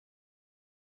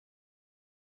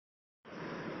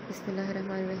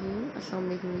बिस्मिल्लाहिर्रहमानिर्रहीम। अस्सलाम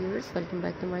वालेकुम viewers, welcome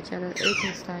back to my channel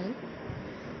everything style.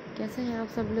 कैसे हैं आप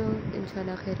सब लोग?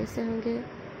 इंशाल्लाह खैरियत से होंगे।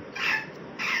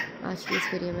 आज की इस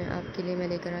वीडियो में आपके लिए मैं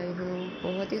लेकर आई हूँ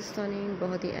बहुत ही स्टनिंग,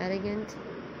 बहुत ही elegant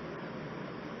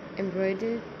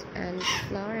embroidered and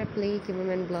flower applique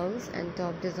women blouse and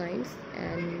top designs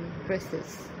and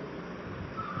dresses.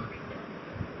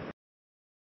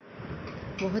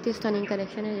 बहुत ही स्टनिंग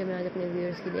कलेक्शन है जो मैं आज अपने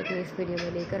व्यूअर्स के लिए अपनी इस वीडियो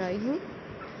में लेकर आई हूँ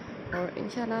और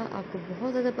इंशाल्लाह आपको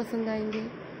बहुत ज़्यादा पसंद आएंगे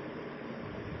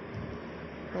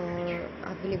और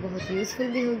आपके लिए बहुत यूज़फुल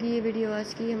भी होगी ये वीडियो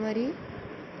आज की हमारी।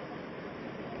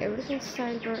 एवरीथिंग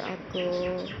स्टाइल पर आपको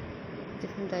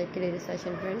डिफरेंट टाइप के लेडीज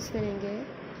फैशन ट्रेंड्स मिलेंगे।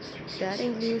 That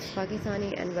includes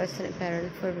Pakistani and western apparel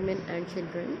for women and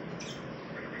children.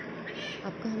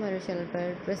 आपको हमारे चैनल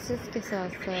पर ड्रेसेस के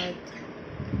साथ साथ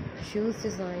shoes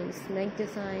designs, neck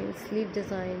design, sleeve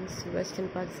designs, western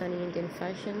Pakistani Indian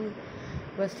fashion,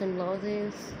 western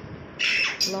blouses,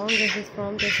 long dresses,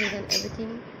 from dresses and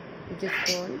everything you just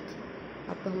want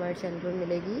आपको हमारे channel पर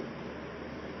मिलेगी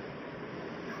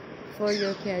for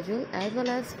your casual as well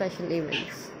as special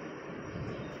events.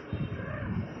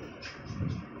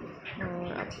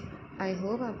 और I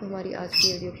hope आपको हमारी आज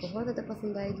की video बहुत ज़्यादा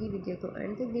पसंद आएगी। वीडियो को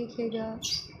एंड तक देखिएगा,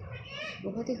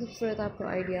 बहुत ही खूबसूरत आपको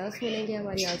आइडियाज़ मिलेंगे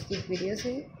हमारी आज की इस वीडियो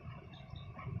से।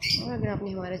 और अगर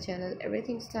आपने हमारा चैनल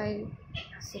एवरीथिंग स्टाइल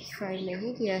सब्सक्राइब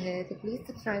नहीं किया है तो please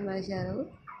subscribe my channel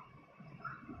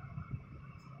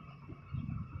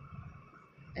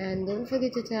and don't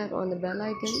forget to tap on the bell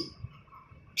icon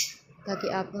ताकि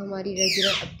आपको हमारी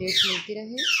रेगुलर अपडेट्स मिलती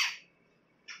रहें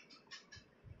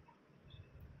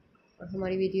और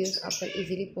हमारी वीडियोस आप पर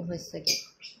इजीली पहुंच सके।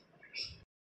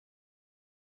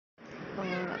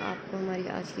 और आपको हमारी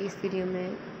आज की इस वीडियो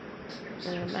में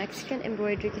मैक्सिकन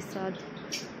एम्ब्रॉयडरी के साथ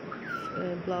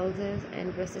ब्लाउजेस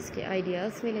एंड ड्रेसेस के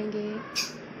आइडियाज़ मिलेंगे।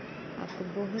 आपको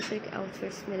बहुत से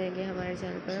आउटफिट्स मिलेंगे हमारे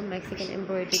चैनल पर। मैक्सिकन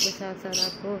एम्ब्रॉयडरी के साथ साथ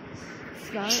आपको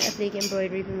फ्लावर एप्लिक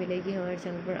एम्ब्रॉयडरी भी मिलेगी हमारे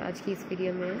चैनल पर आज की इस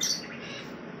वीडियो में।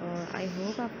 और आई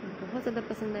होप आपको बहुत ज़्यादा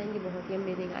पसंद आएंगे, बहुत ही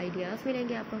अमेजिंग आइडियाज़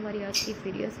मिलेंगे आपको हमारी आज की इस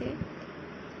वीडियो से।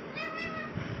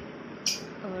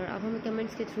 और आप हमें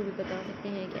कमेंट्स के थ्रू भी बता सकते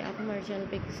हैं कि आप हमारे चैनल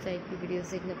पर किस टाइप की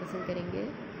वीडियोस देखना पसंद करेंगे।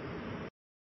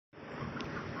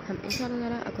 हम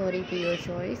इंशाल्लाह according to your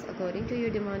choice, according to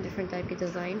your demand different type के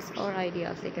डिज़ाइंस और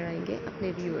आइडियाज़ लेकर आएंगे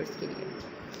अपने व्यूअर्स के लिए।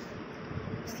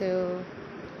 So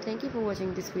thank you for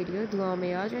watching this video. दुआ में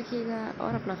याद रखिएगा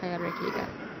और अपना ख्याल रखिएगा।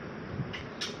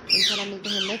 इंशाल्लाह मिलते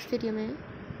हैं नेक्स्ट वीडियो में।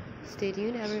 Stay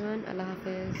tuned everyone. अल्लाह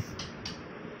हाफ़िज़।